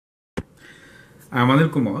I'm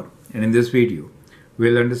Anil Kumar, and in this video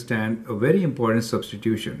we'll understand a very important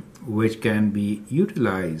substitution which can be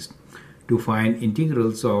utilized to find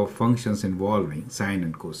integrals of functions involving sine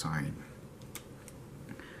and cosine.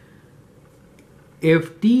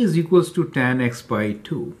 If t is equals to tan x by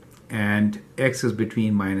 2 and x is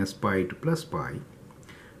between minus pi to plus pi,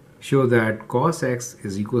 show that cos x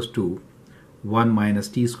is equals to 1 minus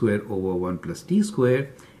t square over 1 plus t square,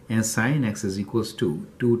 and sine x is equals to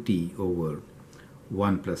 2t over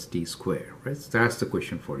 1 plus t square, right? So that's the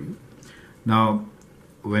question for you. Now,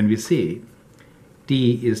 when we say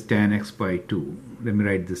t is tan x by 2, let me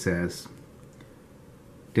write this as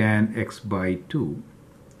tan x by 2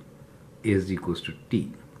 is equals to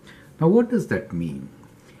t. Now, what does that mean?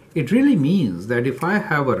 It really means that if I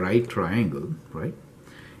have a right triangle, right?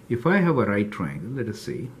 If I have a right triangle, let us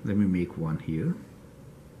say, let me make one here,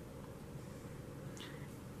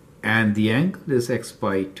 and the angle is x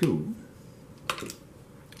by 2,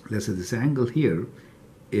 let's say this angle here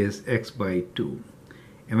is x by 2,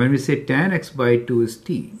 and when we say tan x by 2 is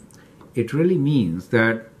t, it really means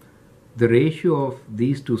that the ratio of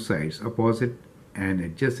these two sides, opposite and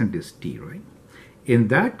adjacent, is t, right? In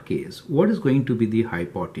that case, what is going to be the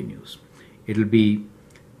hypotenuse? It will be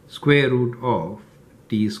square root of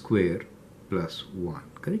t square plus 1,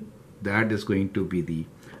 correct? That is going to be the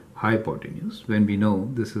hypotenuse when we know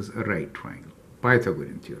this is a right triangle,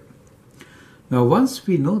 Pythagorean theorem. Now, once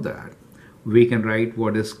we know that, we can write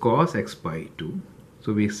what is cos x by 2.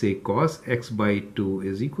 So we say cos x by 2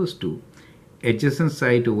 is equals to adjacent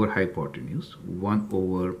side over hypotenuse, 1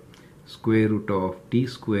 over square root of t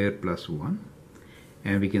square plus 1.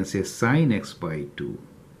 And we can say sine x by 2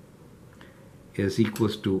 is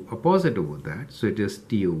equals to opposite over that. So it is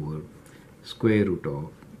t over square root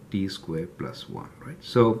of t square plus 1, right?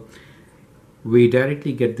 So we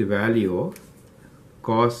directly get the value of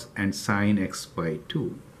cos and sine x by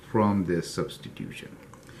 2 from this substitution.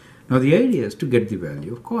 Now the idea is to get the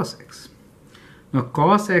value of cos x. Now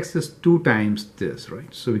cos x is 2 times this,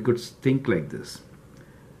 right? So we could think like this.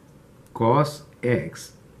 Cos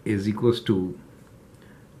x is equals to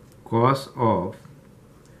cos of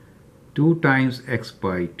 2 times x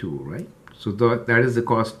by 2, right? So that is the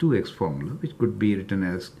cos 2x formula, which could be written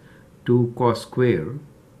as 2 cos square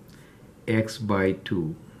x by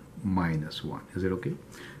 2 minus 1. Is it okay?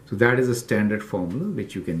 So that is a standard formula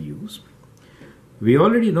which you can use. We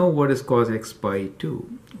already know what is cos x by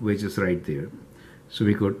 2, which is right there. So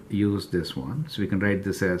we could use this one. So we can write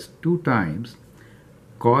this as 2 times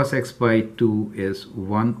cos x by 2 is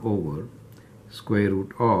 1 over square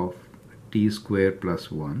root of t square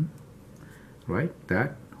plus 1, right?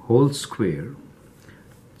 That whole square.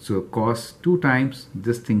 So cos 2 times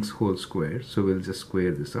this thing's whole square. So we'll just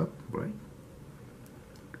square this up, right?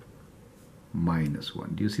 Minus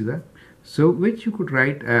 1. Do you see that? So which you could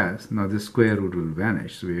write as, now this square root will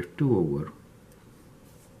vanish. So we have 2 over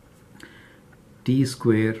t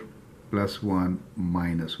square plus 1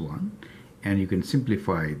 minus 1. And you can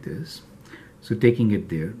simplify this. So taking it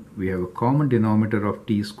there, we have a common denominator of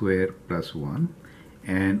t square plus 1.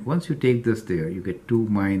 And once you take this there, you get 2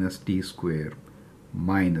 minus t square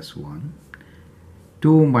minus 1.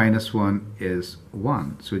 2 minus 1 is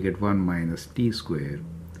 1. So we get 1 minus t square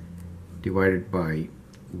divided by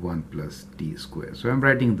 1 plus t square. So I'm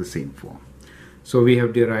writing the same form. So we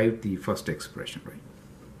have derived the first expression, right?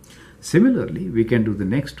 Similarly, we can do the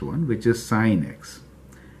next one, which is sine x.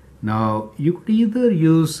 Now, you could either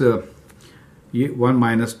use 1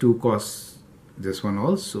 minus 2 cos this one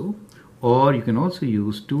also, or you can also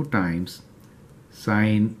use 2 times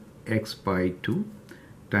sine x by 2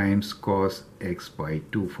 times cos x by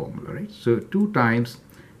 2 formula, right? So 2 times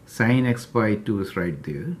sine x by 2 is right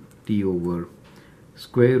there, t over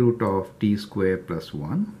square root of t square plus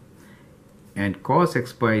 1, and cos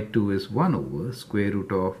x by 2 is 1 over square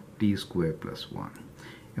root of t square plus 1.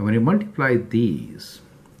 And when you multiply these,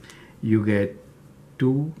 you get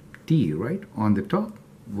 2t, right, on the top,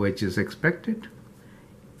 which is expected,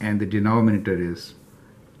 and the denominator is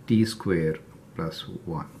t square plus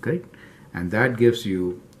 1, correct? And that gives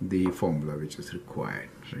you the formula which is required,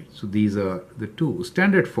 right? So these are the 2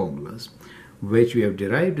 standard formulas which we have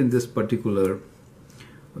derived in this particular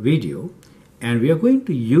video, and we are going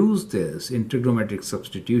to use this in trigonometric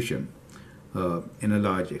substitution in a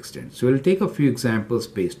large extent. So we'll take a few examples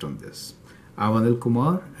based on this. I'm Anil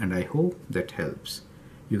Kumar, and I hope that helps.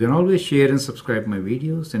 You can always share and subscribe my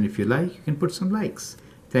videos, and if you like, you can put some likes.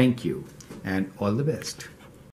 Thank you, and all the best.